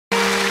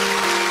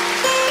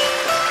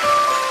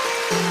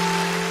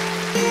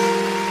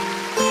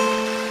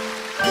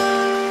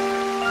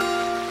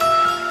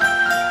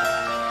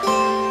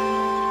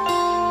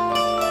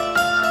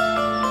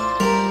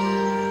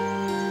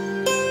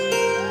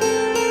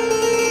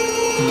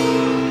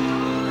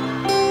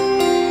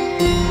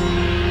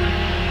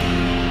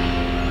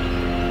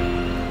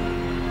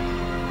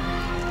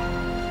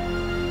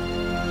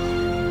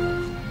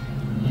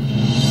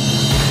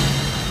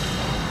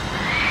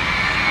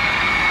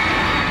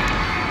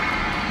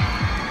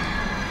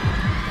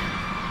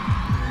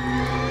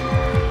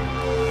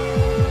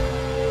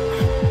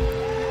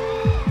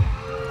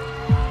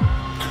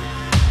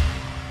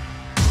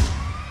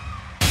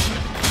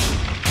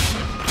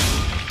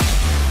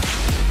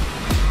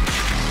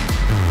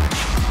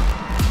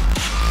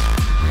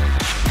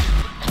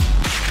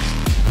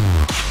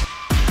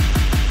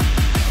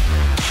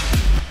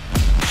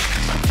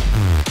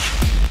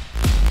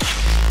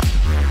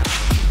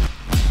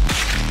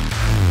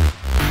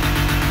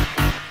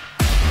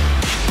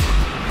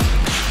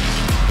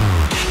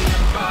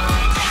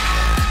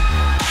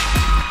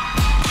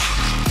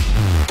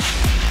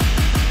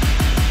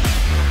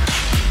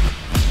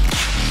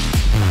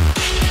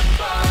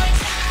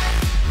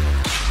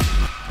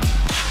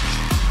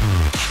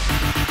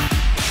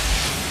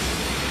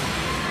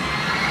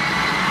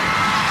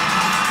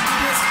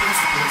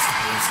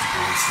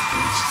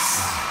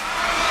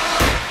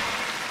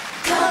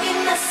겁이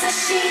나서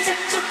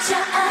시작조차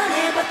안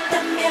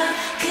해봤다면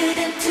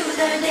그댄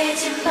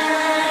투덜대지 마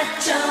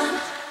좀.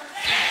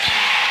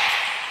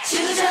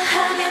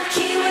 주저하면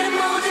기회는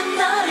모두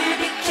너를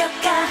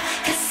비켜가.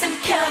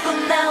 가슴 펴고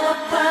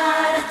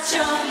나와봐라 좀.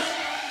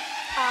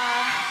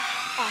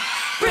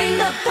 Bring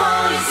the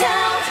boys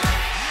out.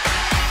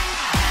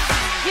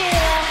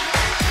 Yeah.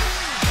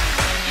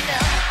 You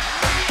know.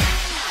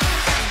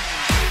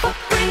 But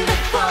bring the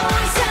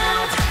boys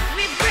out.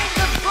 We bring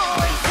the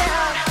boys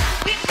out.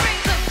 We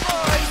bring the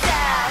boys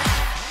out.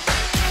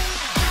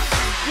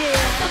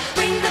 Yeah. But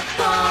bring the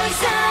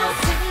boys out.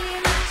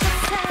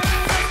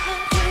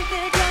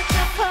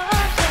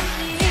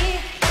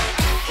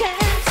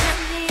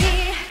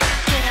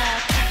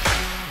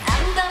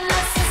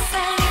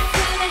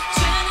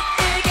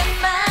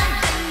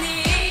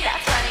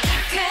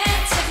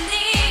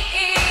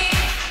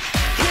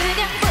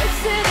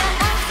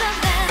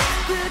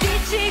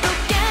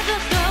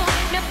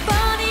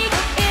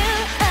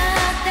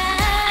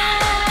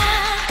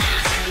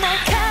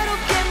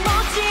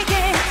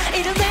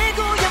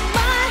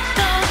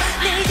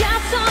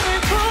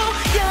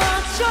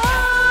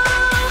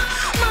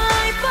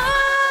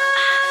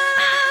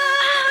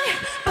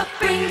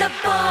 The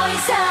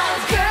boys out,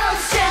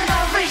 girls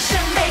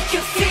generation make you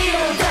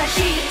feel the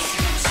heat.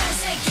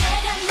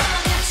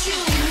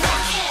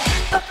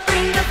 But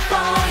bring the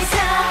boys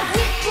out.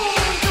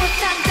 위풍도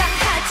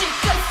당당하지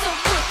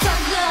뼛속부터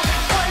넌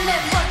원래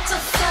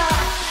멋졌어.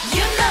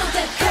 You know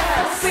the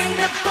girls. Bring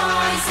the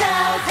boys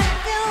out.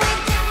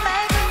 흔들리지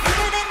말고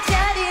그댄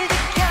자리를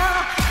지켜.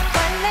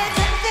 원래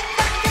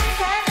전쟁밖에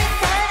삶을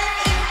사는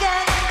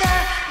인간인가.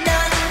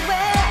 너는 왜?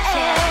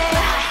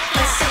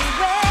 Listen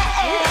왜?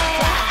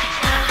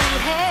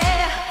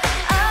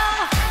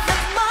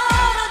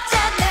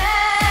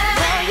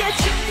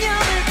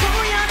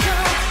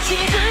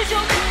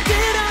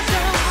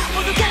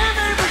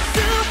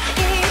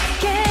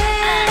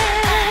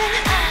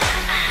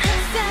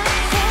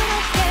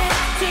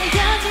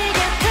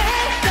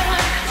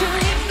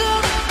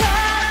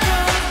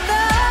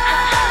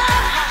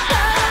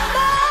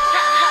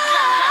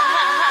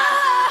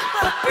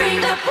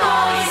 Bring the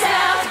boys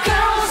out,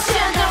 girls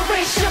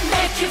generation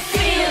make you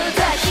feel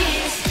the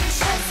heat.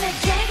 전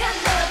세계가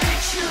너를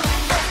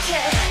주목해.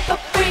 But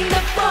bring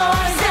the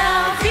boys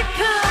out.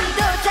 위풍도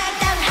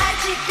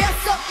당당하지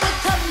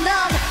뼛속부터 넌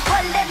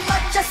원래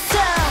멋졌어.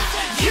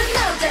 You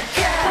know the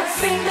girls.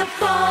 Bring the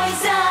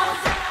boys out.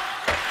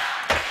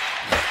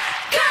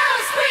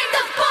 Girls, bring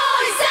the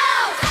boys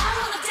out. I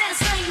wanna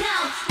dance right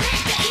now.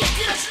 내가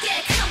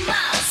이끌어줄게, come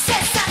on.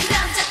 세상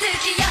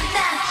남자들이야 난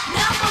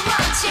number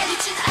one.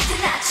 제리진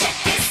않잖아. Check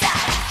this out.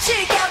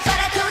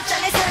 즐겨봐라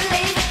도전의 설렘.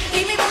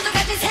 이미 모두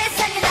가진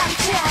세상의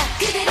남자.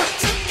 그대로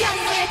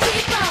투표는 너의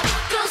기쁨.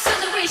 Girls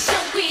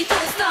generation we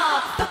don't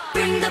stop. But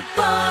bring the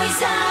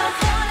boys out.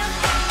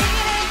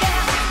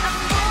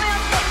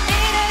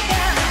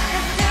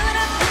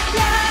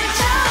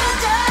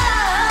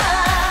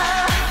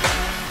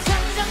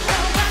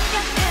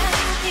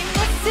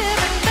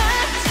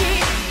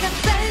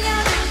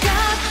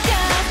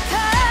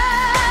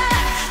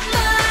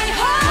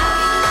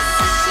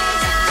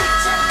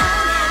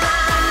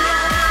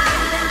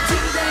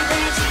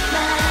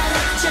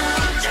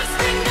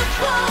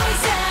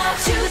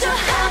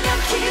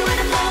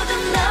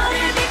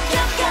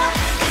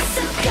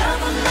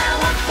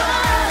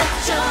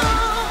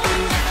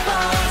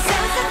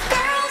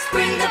 Bring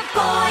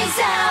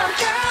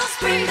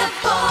the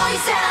boys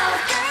out,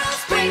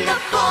 girls, bring the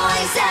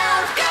boys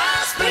out,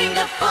 girls, bring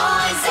the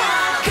boys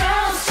out.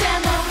 Girls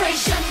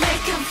generation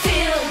make them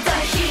feel the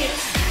heat.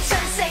 전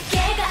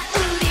세계가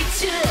우리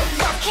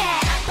주목해.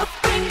 But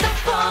bring the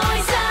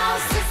boys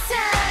out.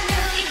 세상을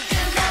이끈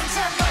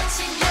남자 멋진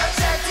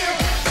여자들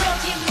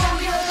여기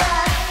모여라.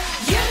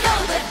 You know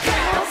the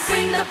girls.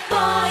 Bring the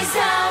boys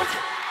out.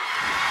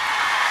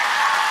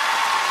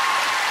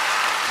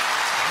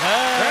 네,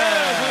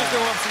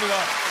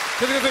 고맙습니다.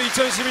 계속해서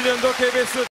 2011년도 KBS